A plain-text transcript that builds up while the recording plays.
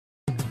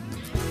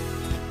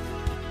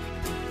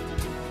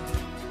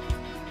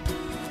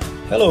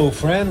Hello,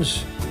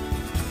 friends.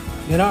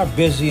 In our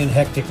busy and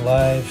hectic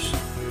lives,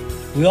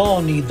 we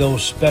all need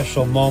those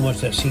special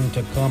moments that seem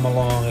to come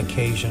along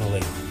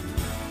occasionally.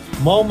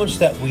 Moments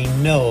that we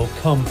know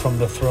come from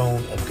the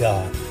throne of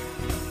God.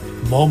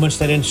 Moments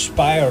that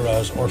inspire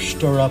us or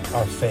stir up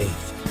our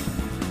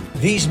faith.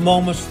 These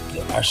moments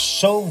are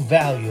so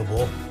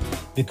valuable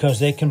because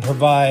they can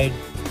provide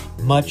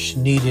much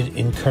needed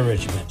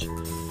encouragement.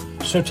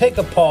 So take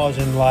a pause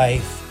in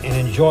life and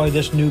enjoy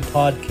this new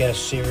podcast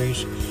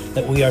series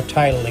that we are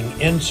titling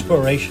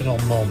Inspirational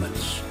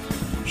Moments.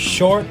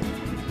 Short,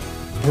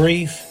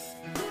 brief,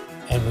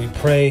 and we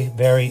pray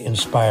very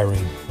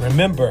inspiring.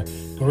 Remember,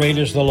 great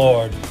is the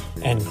Lord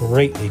and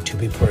greatly to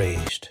be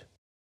praised.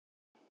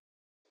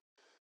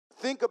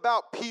 Think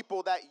about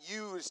people that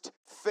used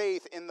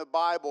faith in the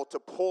Bible to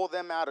pull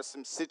them out of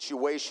some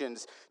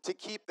situations, to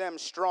keep them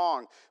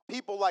strong.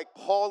 People like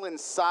Paul and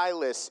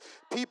Silas,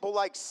 people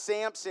like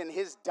Samson,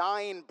 his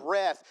dying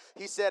breath.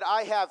 He said,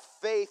 I have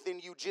faith in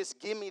you, just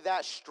give me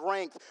that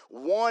strength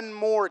one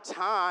more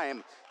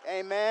time.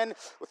 Amen.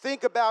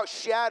 Think about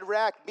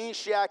Shadrach,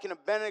 Meshach, and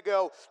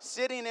Abednego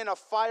sitting in a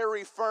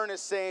fiery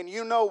furnace saying,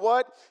 you know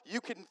what?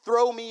 You can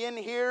throw me in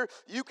here,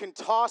 you can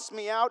toss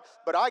me out,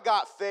 but I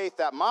got faith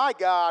that my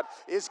God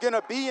is going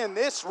to be in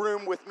this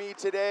room with me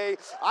today.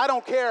 I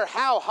don't care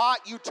how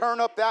hot you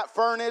turn up that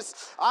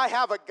furnace. I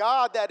have a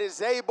God that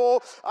is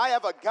able. I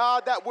have a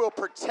God that will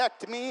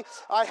protect me.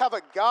 I have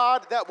a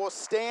God that will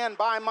stand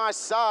by my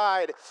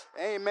side.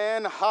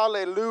 Amen.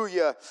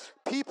 Hallelujah.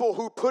 People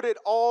who put it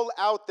all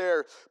out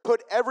there,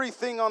 put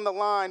everything on the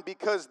line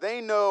because they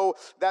know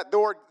that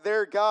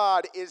their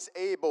God is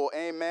able.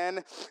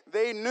 Amen.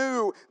 They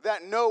knew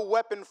that no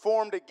weapon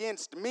formed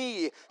against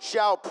me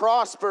shall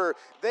prosper.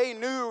 They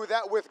knew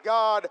that with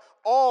God,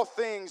 all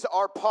things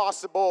are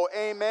possible.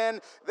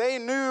 Amen. They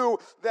knew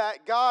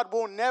that God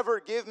will never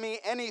give me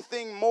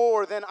anything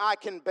more than I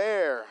can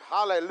bear.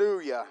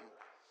 Hallelujah.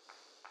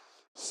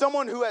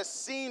 Someone who has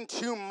seen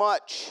too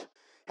much,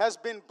 has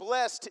been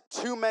blessed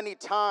too many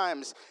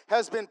times,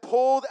 has been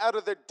pulled out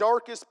of the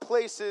darkest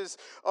places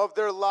of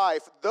their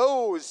life.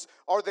 Those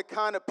are the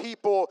kind of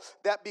people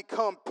that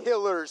become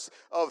pillars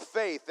of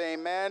faith.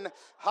 Amen.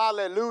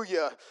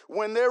 Hallelujah.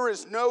 When there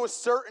is no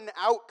certain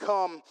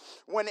outcome,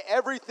 when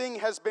everything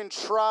has been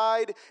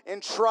tried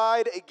and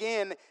tried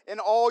again, and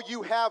all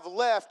you have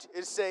left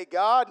is say,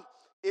 God,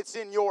 it's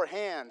in your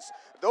hands.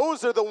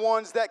 Those are the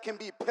ones that can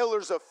be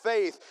pillars of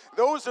faith.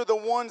 Those are the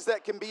ones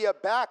that can be a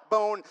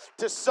backbone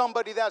to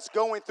somebody that's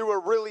going through a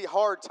really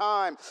hard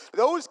time.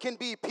 Those can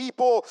be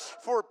people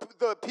for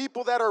the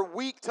people that are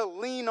weak to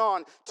lean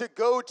on, to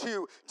go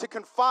to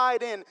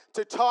confide in,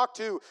 to talk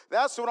to.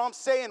 That's what I'm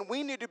saying.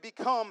 We need to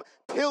become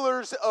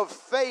pillars of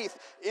faith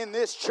in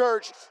this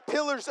church.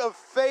 Pillars of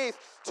faith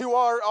to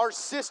our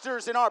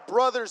sisters and our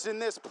brothers in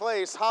this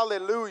place.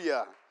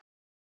 Hallelujah.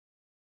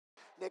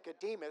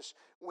 Nicodemus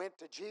went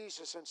to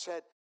Jesus and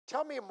said,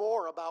 tell me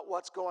more about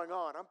what's going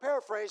on. I'm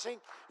paraphrasing.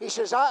 He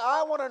says,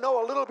 I want to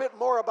know a little bit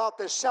more about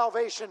this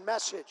salvation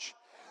message.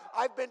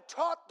 I've been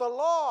taught the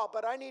law,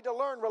 but I need to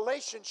learn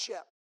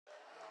relationship.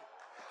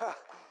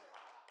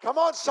 Come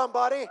on,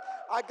 somebody.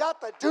 I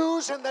got the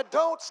do's and the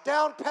don'ts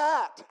down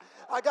pat.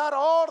 I got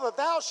all the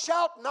thou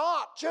shalt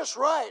not just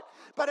right,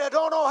 but I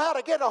don't know how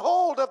to get a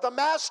hold of the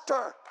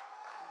master.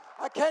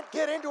 I can't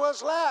get into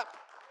his lap.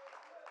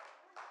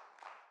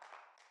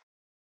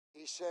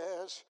 He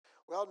says,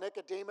 well,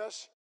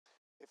 Nicodemus,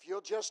 if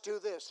you'll just do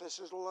this, this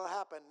is what will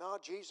happen. No,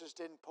 Jesus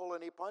didn't pull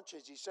any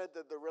punches. He said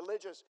that the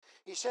religious,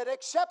 he said,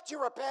 except you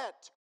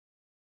repent.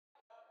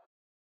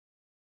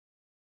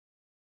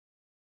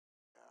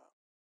 Yeah.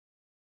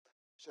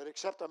 He said,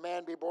 except a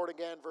man be born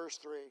again, verse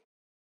 3.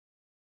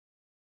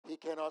 He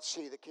cannot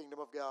see the kingdom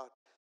of God.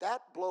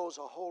 That blows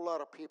a whole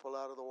lot of people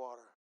out of the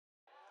water.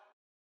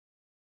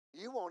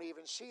 You won't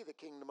even see the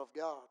kingdom of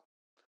God.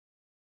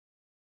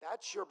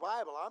 That's your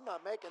Bible. I'm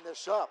not making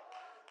this up.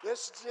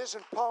 This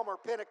isn't Palmer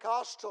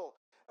Pentecostal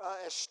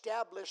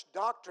established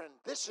doctrine.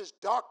 This is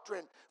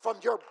doctrine from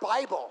your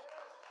Bible.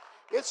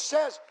 It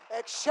says,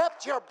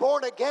 except you're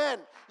born again,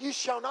 you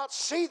shall not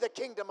see the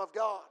kingdom of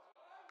God.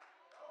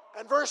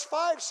 And verse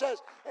 5 says,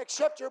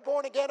 except you're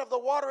born again of the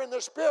water and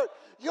the Spirit,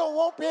 you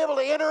won't be able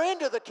to enter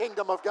into the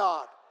kingdom of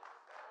God.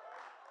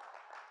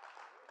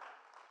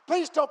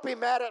 Please don't be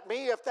mad at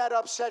me if that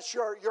upsets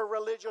your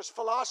religious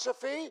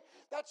philosophy.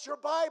 That's your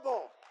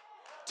Bible.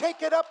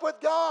 Take it up with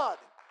God.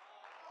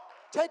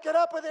 Take it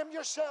up with Him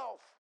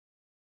yourself.